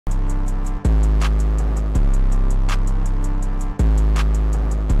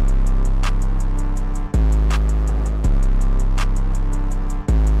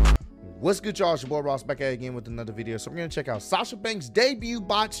What's good, y'all? It's your boy Ross back at it again with another video. So we're going to check out Sasha Banks' debut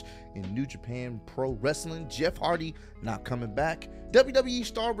Botch in New Japan Pro Wrestling. Jeff Hardy not coming back. WWE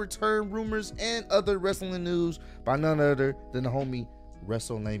star return rumors and other wrestling news by none other than the homie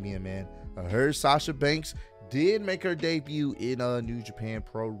WrestleLamia, man. I heard Sasha Banks did make her debut in New Japan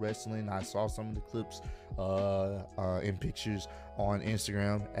Pro Wrestling. I saw some of the clips and pictures on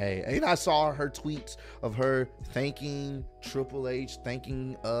Instagram. And I saw her tweets of her thanking Triple H,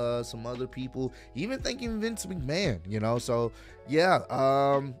 thanking some other people, even thanking Vince McMahon, you know. So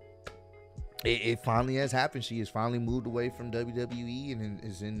yeah, it finally has happened. She has finally moved away from WWE and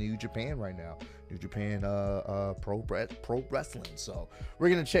is in New Japan right now. New Japan Pro Wrestling. So we're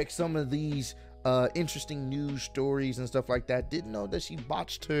gonna check some of these interesting news stories and stuff like that. Didn't know that she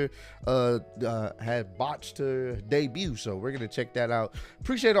botched her had botched her debut, so we're gonna check that out.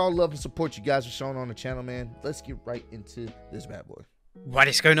 Appreciate all love and support you guys are showing on the channel, man. Let's get right into this bad boy. What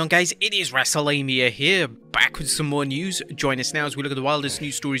is going on, guys? It is WrestleLamia here, back with some more news. Join us now as we look at the wildest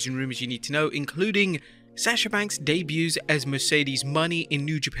news stories and rumors you need to know, including Sasha Banks debuts as Mercedes Money in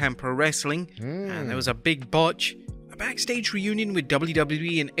New Japan Pro Wrestling, and there was a big botch, a backstage reunion with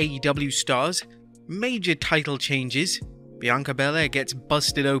WWE and AEW stars, major title changes, Bianca Belair gets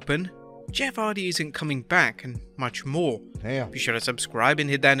busted open, Jeff Hardy isn't coming back, and much more. Damn. Be sure to subscribe and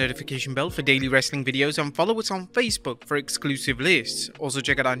hit that notification bell for daily wrestling videos, and follow us on Facebook for exclusive lists. Also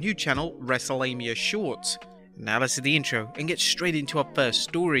check out our new channel, WrestleLamia Shorts. Now let's do the intro and get straight into our first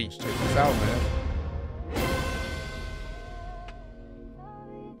story. Let's check this out, man.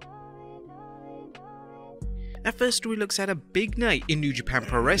 Our first story looks at a big night in New Japan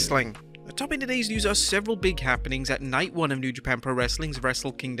Pro Wrestling. Atop in today's news are several big happenings at Night 1 of New Japan Pro Wrestling's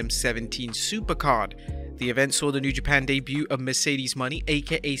Wrestle Kingdom 17 Supercard. The event saw the New Japan debut of Mercedes Money,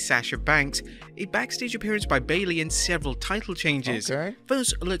 aka Sasha Banks, a backstage appearance by Bayley, and several title changes. Okay.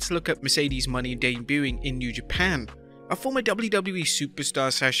 First, let's look at Mercedes Money debuting in New Japan. A former WWE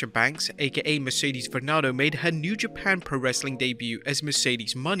superstar, Sasha Banks, aka Mercedes Varnado, made her New Japan Pro Wrestling debut as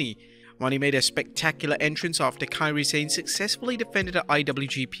Mercedes Money. Money made a spectacular entrance after Kairi Sane successfully defended her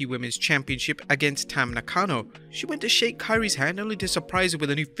IWGP Women's Championship against Tam Nakano. She went to shake Kairi's hand only to surprise her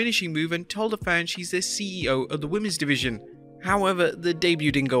with a new finishing move and told the fans she's the CEO of the women's division. However, the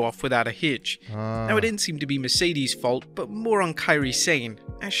debut didn't go off without a hitch. Now, it didn't seem to be Mercedes' fault, but more on Kairi Sane,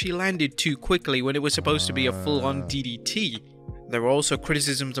 as she landed too quickly when it was supposed to be a full-on DDT. There were also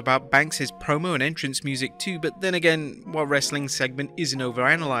criticisms about Banks' promo and entrance music too, but then again, what wrestling segment isn't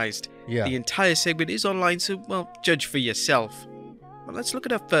overanalyzed? Yeah. The entire segment is online, so, well, judge for yourself. But let's look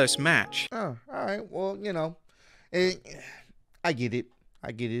at our first match. Oh, all right. Well, you know, I get it.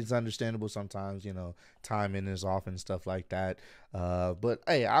 I get it. It's understandable sometimes, you know, timing is off and stuff like that. But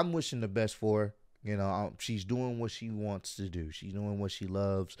hey, I'm wishing the best for her. You know, she's doing what she wants to do. She's doing what she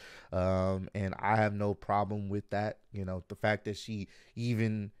loves. And I have no problem with that. You know, the fact that she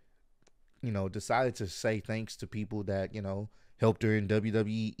even, you know, decided to say thanks to people that, you know, helped her in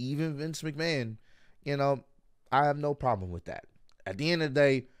WWE, even Vince McMahon, you know, I have no problem with that. At the end of the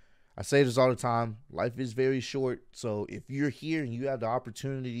day, I say this all the time, life is very short. So if you're here and you have the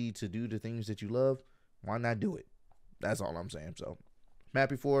opportunity to do the things that you love, why not do it? That's all I'm saying. So I'm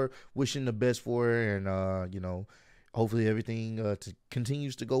happy for her, wishing the best for her, and, you know, hopefully everything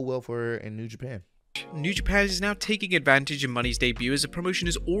continues to go well for her in New Japan. New Japan is now taking advantage of Money's debut as the promotion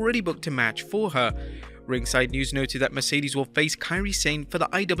has already booked a match for her. Ringside News noted that Mercedes will face Kairi Sane for the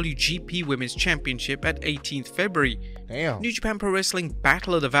IWGP Women's Championship at 18th February. Damn. New Japan Pro Wrestling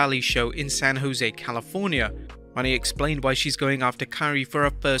Battle of the Valley show in San Jose, California. Money explained why she's going after Kairi for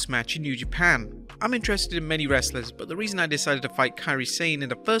her first match in New Japan. I'm interested in many wrestlers, but the reason I decided to fight Kairi Sane in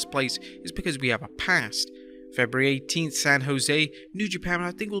the first place is because we have a past. February 18th, San Jose, New Japan,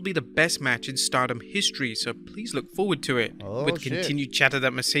 I think will be the best match in Stardom history, so please look forward to it. Oh, With shit. continued chatter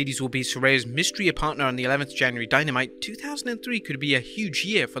that Mercedes will be Soraya's mystery partner on the 11th January Dynamite, 2003 could be a huge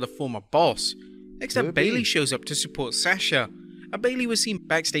year for the former boss. Next up, Could be. Bayley shows up to support Sasha. Bayley was seen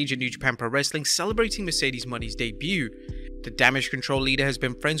backstage at New Japan Pro Wrestling celebrating Mercedes Money's debut. The Damage Control leader has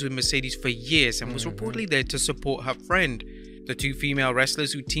been friends with Mercedes for years and was reportedly there to support her friend. The two female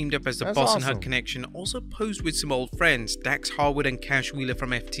wrestlers who teamed up as the That's Boss and awesome. Hug Connection also posed with some old friends, Dax Harwood and Cash Wheeler from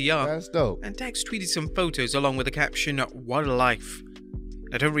FTR. That's dope. And Dax tweeted some photos along with the caption, "What a life."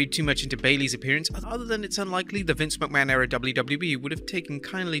 I don't read too much into Bayley's appearance, other than it's unlikely the Vince McMahon era WWE would have taken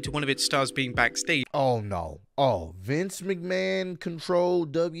kindly to one of its stars being backstage. Oh no. Oh, Vince McMahon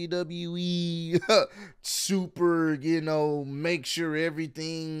controlled WWE. Super, you know, make sure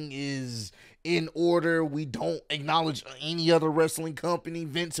everything is in order. We don't acknowledge any other wrestling company.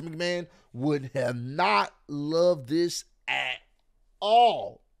 Vince McMahon would have not loved this at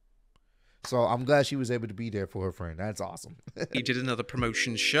all. So I'm glad she was able to be there for her friend. That's awesome. He did another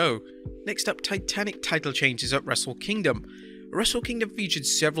promotion show. Next up, Titanic title changes at Wrestle Kingdom. Wrestle Kingdom featured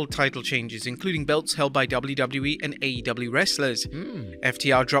several title changes, including belts held by WWE and AEW wrestlers.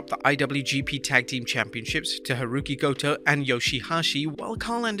 FTR dropped the IWGP Tag Team Championships to Haruki Goto and Yoshihashi, while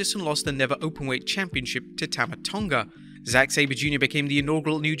Carl Anderson lost the Never Openweight Championship to Tama Tonga. Zack Sabre Jr. became the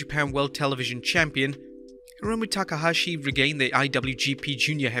inaugural New Japan World Television Champion. Hiromu Takahashi regained the IWGP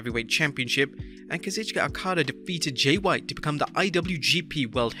Junior Heavyweight Championship, and Kazuchika Okada defeated Jay White to become the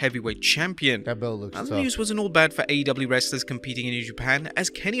IWGP World Heavyweight Champion. That belt looks tough. The news wasn't all bad for AEW wrestlers competing in New Japan, as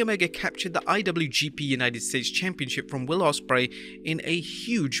Kenny Omega captured the IWGP United States Championship from Will Ospreay in a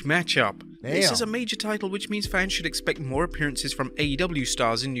huge matchup. Damn. This is a major title, which means fans should expect more appearances from AEW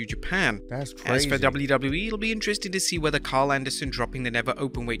stars in New Japan. That's crazy. As for WWE, it'll be interesting to see whether Carl Anderson dropping the Never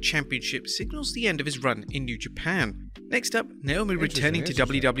Openweight Championship signals the end of his run in New Japan. Next up, Naomi returning to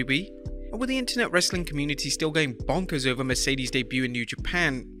WWE. And with the internet wrestling community still going bonkers over Mercedes' debut in New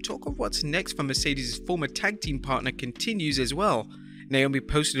Japan, talk of what's next for Mercedes' former tag team partner continues as well. Naomi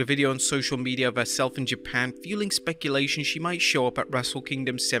posted a video on social media of herself in Japan, fueling speculation she might show up at Wrestle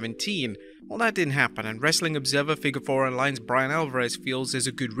Kingdom 17. Well, that didn't happen, and Wrestling Observer Figure 4 Online's Brian Alvarez feels there's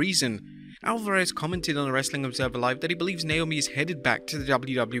a good reason. Alvarez commented on the Wrestling Observer Live that he believes Naomi is headed back to the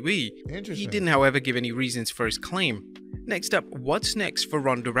WWE. Interesting. He didn't, however, give any reasons for his claim. Next up, what's next for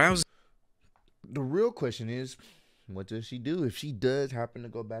Ronda Rousey? The real question is, what does she do? If she does happen to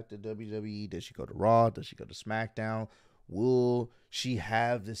go back to WWE, does she go to Raw? Does she go to SmackDown? Will she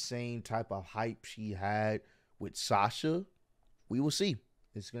have the same type of hype she had with Sasha? We will see.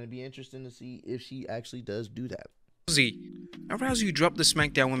 It's going to be interesting to see if she actually does do that. Rousey dropped the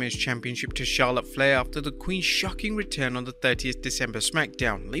SmackDown Women's Championship to Charlotte Flair after the Queen's shocking return on the 30th December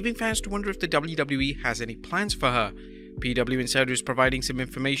SmackDown, leaving fans to wonder if the WWE has any plans for her. PW Insider is providing some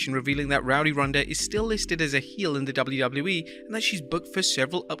information revealing that Rowdy Ronda is still listed as a heel in the WWE and that she's booked for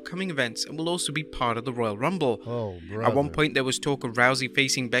several upcoming events and will also be part of the Royal Rumble. Oh, brother. At one point, there was talk of Rousey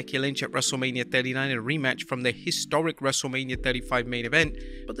facing Becky Lynch at WrestleMania 39 in a rematch from the historic WrestleMania 35 main event,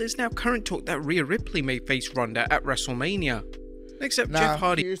 but there's now current talk that Rhea Ripley may face Ronda at WrestleMania. Next up, Jeff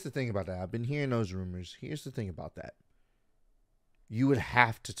Hardy. Here's the thing about that. I've been hearing those rumors. Here's the thing about that. You would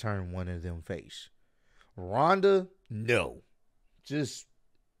have to turn one of them face. Ronda, no. Just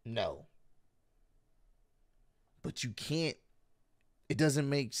no. But you can't. It doesn't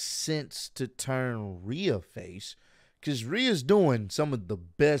make sense to turn Rhea face, because Rhea's doing some of the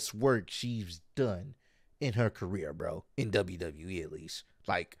best work she's done in her career, bro. In WWE, at least.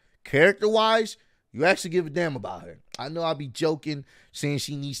 Like, character-wise, you actually give a damn about her. I know I'll be joking, saying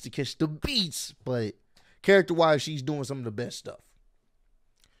she needs to catch the beats, but character-wise, she's doing some of the best stuff.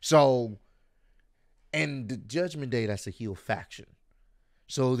 So, and the Judgment Day, that's a heel faction.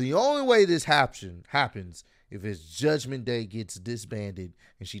 So the only way this happens if it's Judgment Day gets disbanded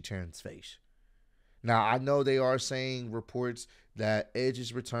and she turns face. Now, I know they are saying reports that Edge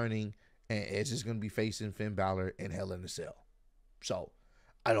is returning and Edge is going to be facing Finn Balor in Hell in a Cell. So,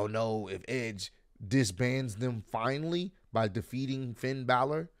 I don't know if Edge disbands them finally by defeating Finn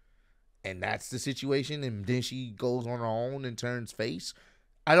Balor, and that's the situation, and then she goes on her own and turns face.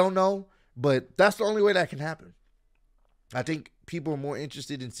 I don't know, but that's the only way that can happen. I think people are more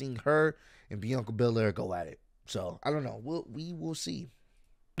interested in seeing her and Bianca Belair go at it. So, I don't know. We will see.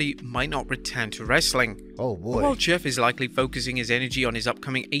 He might not return to wrestling. Oh boy. While Jeff is likely focusing his energy on his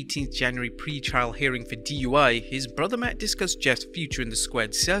upcoming 18th January pre-trial hearing for DUI, his brother Matt discussed Jeff's future in the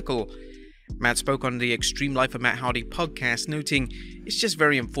squared circle. Matt spoke on the Extreme Life of Matt Hardy podcast, noting, "It's just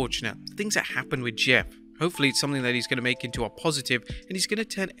very unfortunate, the things that happened with Jeff. Hopefully it's something that he's going to make into a positive and he's going to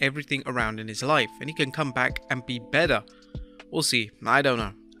turn everything around in his life and he can come back and be better. We'll see. I don't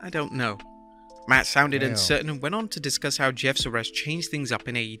know. Matt sounded uncertain and went on to discuss how Jeff's arrest changed things up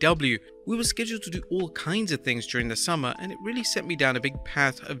in AEW. "We were scheduled to do all kinds of things during the summer and it really set me down a big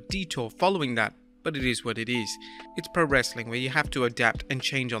path of detour following that. But it is what it is. It's pro wrestling where you have to adapt and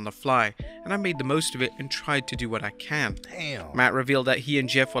change on the fly, and I made the most of it and tried to do what I can." Damn. Matt revealed that he and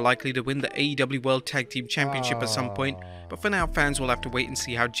Jeff were likely to win the AEW World Tag Team Championship at some point, but for now fans will have to wait and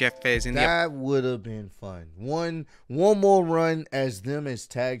see how Jeff fares in That would have been fun. One more run as them as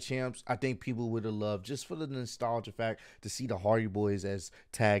tag champs. I think people would have loved, just for the nostalgia fact, to see the Hardy Boys as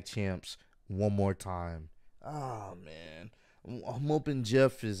tag champs one more time. Oh man. I'm hoping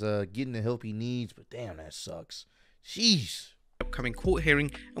Jeff is getting the help he needs, but damn, that sucks. Jeez. upcoming court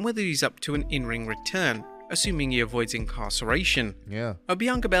hearing and whether he's up to an in-ring return, assuming he avoids incarceration. Yeah.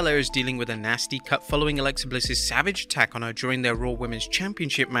 Bianca Belair is dealing with a nasty cut following Alexa Bliss's savage attack on her during their Raw Women's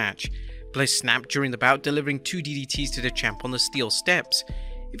Championship match. Bliss snapped during the bout, delivering 2 DDTs to the champ on the steel steps.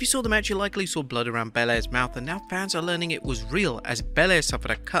 If you saw the match, you likely saw blood around Belair's mouth, and now fans are learning it was real as Belair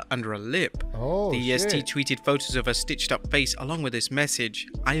suffered a cut under a lip. Oh, the EST shit. tweeted photos of her stitched up face along with this message: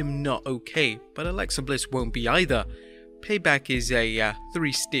 "I am not okay, but Alexa Bliss won't be either. Payback is a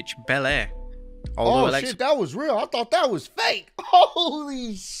 3-stitch Belair." Oh shit, that was real. I thought that was fake.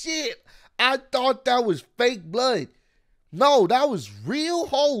 Holy shit. I thought that was fake blood. No, that was real.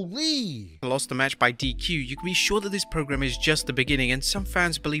 Holy. Lost the match by DQ, you can be sure that this program is just the beginning, and some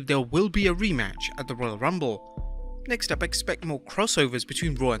fans believe there will be a rematch at the Royal Rumble. Next up, expect more crossovers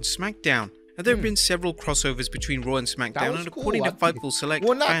between Raw and SmackDown. Now, there have been several crossovers between Raw and SmackDown, and according to Fightful Select,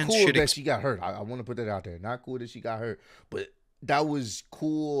 well, not fans cool should that she got hurt. I want to put that out there. Not cool that she got hurt, but that was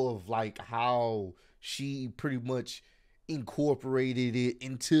cool of like how she pretty much incorporated it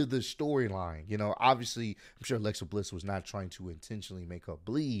into the storyline. You know, obviously, I'm sure Alexa Bliss was not trying to intentionally make her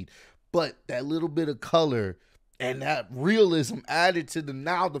bleed, but that little bit of color and that realism added to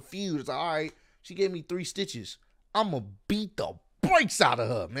the feud. It's like, all right, she gave me 3 stitches. I'm gonna beat the brakes out of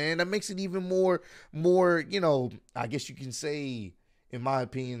her, man. That makes it even more, you know, I guess you can say, in my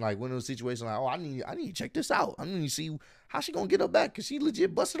opinion, like one of those situations like, oh, I need to check this out. I need to see how she gonna get her back, because she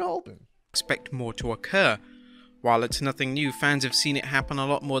legit busted her open. Expect more to occur. While it's nothing new, fans have seen it happen a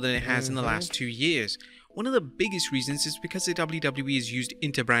lot more than it has in the last 2 years. One of the biggest reasons is because the WWE has used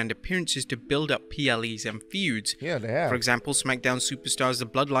interbrand appearances to build up PLEs and feuds. Yeah, they have. For example, SmackDown superstars The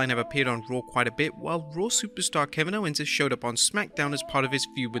Bloodline have appeared on Raw quite a bit, while Raw superstar Kevin Owens has showed up on SmackDown as part of his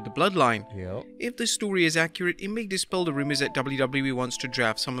feud with The Bloodline. Yep. If the story is accurate, it may dispel the rumors that WWE wants to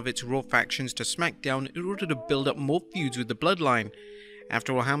draft some of its Raw factions to SmackDown in order to build up more feuds with The Bloodline.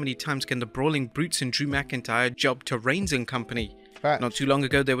 After all, how many times can the Brawling Brutes and Drew McIntyre job to Reigns and company? Fact. Not too long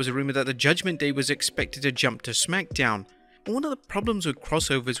ago, there was a rumor that the Judgment Day was expected to jump to SmackDown. One of the problems with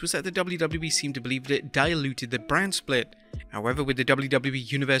crossovers was that the WWE seemed to believe that it diluted the brand split. However, with the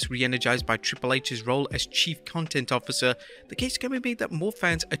WWE Universe re-energized by Triple H's role as Chief Content Officer, the case can be made that more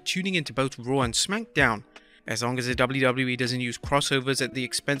fans are tuning into both Raw and SmackDown. As long as the WWE doesn't use crossovers at the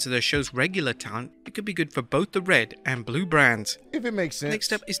expense of the show's regular talent, it could be good for both the red and blue brands. If it makes sense.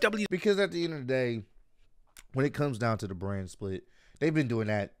 Next up is Because at the end of the day, when it comes down to the brand split, they've been doing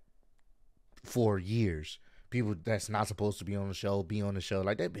that for years. People that's not supposed to be on the show, be on the show.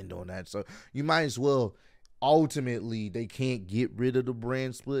 Like, they've been doing that. So you might as well, ultimately, they can't get rid of the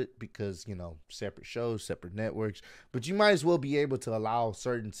brand split because, you know, separate shows, separate networks. But you might as well be able to allow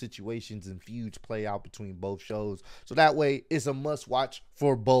certain situations and feuds play out between both shows. So that way, it's a must watch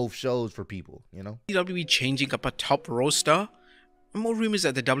for both shows for people, you know? WWE changing up a top Raw star? And more rumors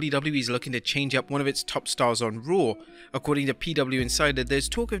that the WWE is looking to change up one of its top stars on Raw. According to PW Insider, there's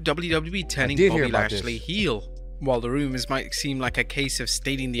talk of WWE turning Bobby Lashley heel. While the rumors might seem like a case of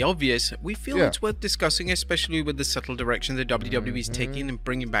stating the obvious, we feel it's worth discussing, especially with the subtle direction the WWE is taking in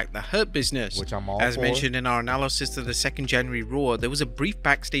bringing back the Hurt Business. Which I'm all As for. mentioned in our analysis of the 2nd January Raw, there was a brief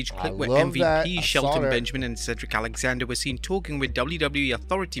backstage clip where love that. MVP I Shelton saw that. Benjamin and Cedric Alexander were seen talking with WWE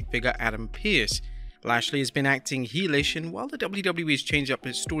authority figure Adam Pearce. Lashley has been acting heelish, and while the WWE has changed up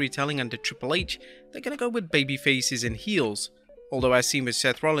its storytelling under Triple H, they're going to go with baby faces and heels. Although as seen with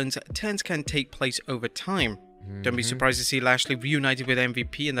Seth Rollins, turns can take place over time. Don't be surprised to see Lashley reunited with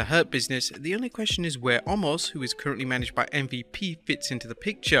MVP in the Hurt Business. The only question is where Omos, who is currently managed by MVP, fits into the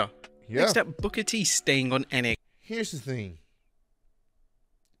picture. Next up, Booker T staying on NXT. Here's the thing.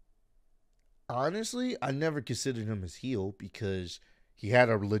 Honestly, I never considered him as heel because he had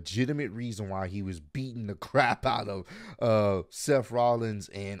a legitimate reason why he was beating the crap out of Seth Rollins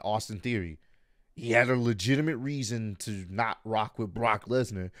and Austin Theory. He had a legitimate reason to not rock with Brock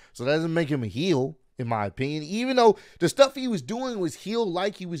Lesnar. So that doesn't make him a heel, in my opinion. Even though the stuff he was doing was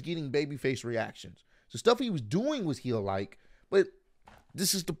heel-like, he was getting babyface reactions. The stuff he was doing was heel-like, but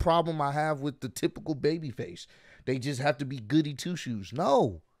this is the problem I have with the typical babyface. They just have to be goody two-shoes.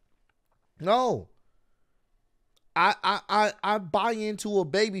 No. I buy into a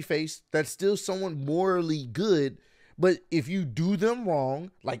babyface that's still someone morally good, but if you do them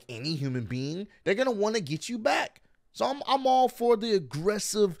wrong, like any human being, they're gonna want to get you back. So I'm all for the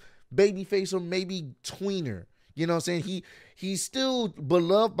aggressive babyface, or maybe tweener. You know what I'm saying? He's still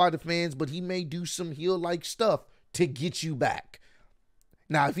beloved by the fans, but he may do some heel-like stuff to get you back.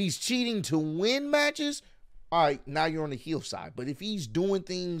 Now, if he's cheating to win matches, all right, now you're on the heel side. But if he's doing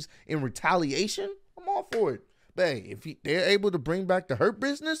things in retaliation, I'm all for it. But hey, if they're able to bring back the Hurt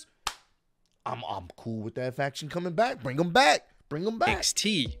Business, I'm cool with that faction coming back. Bring them back.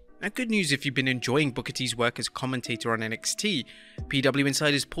 NXT. Now, good news if you've been enjoying Booker T's work as commentator on NXT. PW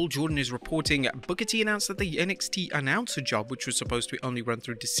Insider's Paul Jordan is reporting Booker T announced that the NXT announcer job, which was supposed to only run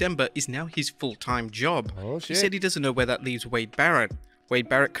through December, is now his full-time job. Oh, shit. He said he doesn't know where that leaves Wade Barrett. Wade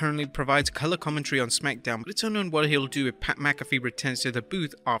Barrett currently provides color commentary on SmackDown, but it's unknown what he'll do if Pat McAfee returns to the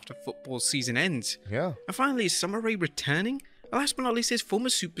booth after football season ends. Yeah. And finally, is Summer Rae returning? Last but not least, is former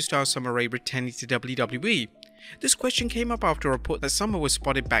superstar Summer Rae returning to WWE? This question came up after a report that Summer was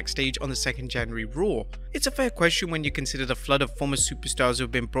spotted backstage on the 2nd January Raw. It's a fair question when you consider the flood of former superstars who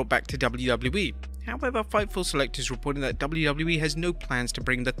have been brought back to WWE. However, Fightful Select is reporting that WWE has no plans to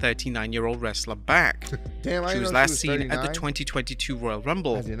bring the 39-year-old wrestler back. Damn, she was last seen at the 2022 Royal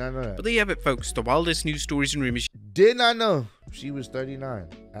Rumble. I did not know that. But there you have it, folks, the wildest news stories and rumors. Did not know she was 39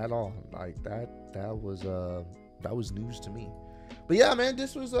 at all. Like that was news to me. But yeah, man,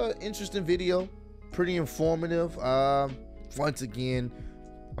 this was an interesting video. Pretty informative. Once again,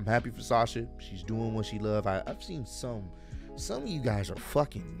 I'm happy for Sasha. She's doing what she loves. I've seen some of you guys are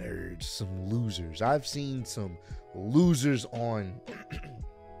fucking nerds, some losers. I've seen some losers on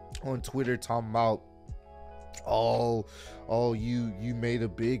on Twitter talking about, oh, you made a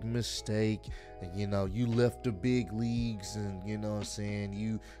big mistake, and you know, you left the big leagues, and you know what I'm saying,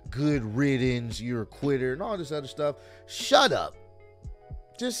 you good riddance, you're a quitter, and all this other stuff. Shut up.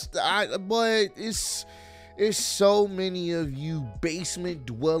 But it's so many of you basement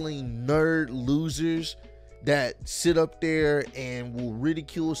dwelling nerd losers that sit up there and will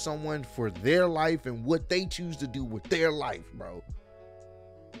ridicule someone for their life and what they choose to do with their life, bro.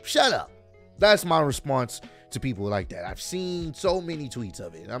 Shut up. That's my response to people like that. I've seen so many tweets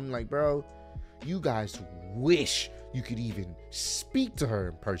of it. I'm like, bro, you guys wish you could even speak to her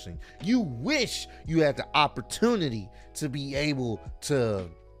in person. You wish you had the opportunity to be able to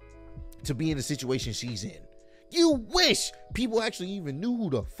be in the situation she's in. You wish people actually even knew who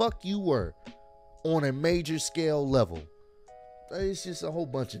the fuck you were on a major scale level. It's just a whole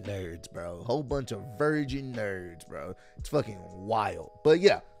bunch of nerds, bro. A whole bunch of virgin nerds, bro. It's fucking wild. But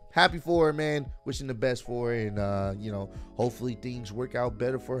yeah, happy for her, man. Wishing the best for her, and you know, hopefully things work out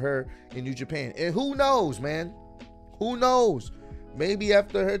better for her in New Japan. And who knows, man? Who knows? Maybe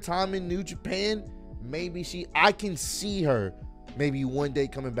after her time in New Japan, maybe I can see her maybe one day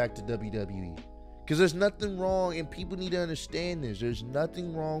coming back to WWE. Because there's nothing wrong, and people need to understand this. There's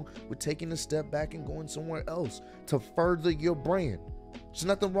nothing wrong with taking a step back and going somewhere else to further your brand. There's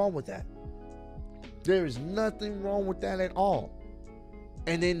nothing wrong with that. There is nothing wrong with that at all.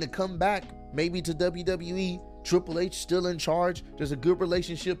 And then to come back maybe to WWE, Triple H still in charge. There's a good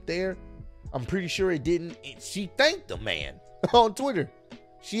relationship there. I'm pretty sure it didn't. She thanked the man on Twitter.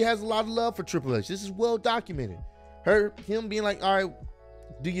 She has a lot of love for Triple H. This is well documented. Him being like, all right,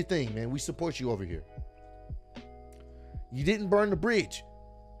 do your thing, man. We support you over here. You didn't burn the bridge.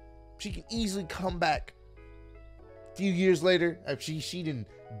 She can easily come back a few years later after she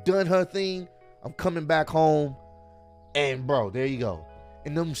done her thing. I'm coming back home. And bro, there you go.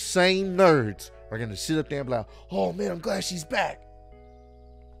 And them same nerds are going to sit up there and be like, oh man, I'm glad she's back.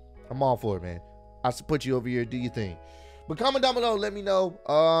 I'm all for it, man. I support you over here. Do your thing. But comment down below. Let me know.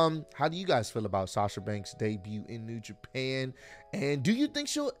 How do you guys feel about Sasha Banks' debut in New Japan? And do you think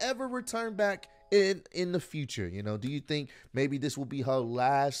she'll ever return back in the future? You know, do you think maybe this will be her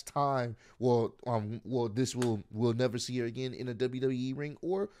last time? Well, we'll never see her again in a WWE ring,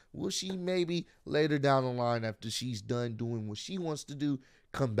 or will she maybe later down the line, after she's done doing what she wants to do,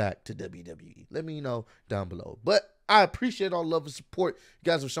 come back to WWE? Let me know down below. But I appreciate all love and support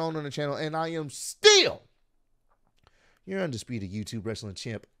you guys have shown on the channel, and I am still your undisputed YouTube wrestling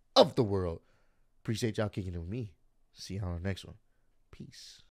champ of the world. Appreciate y'all kicking it with me. See y'all on the next one.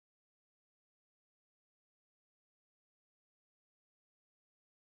 Peace.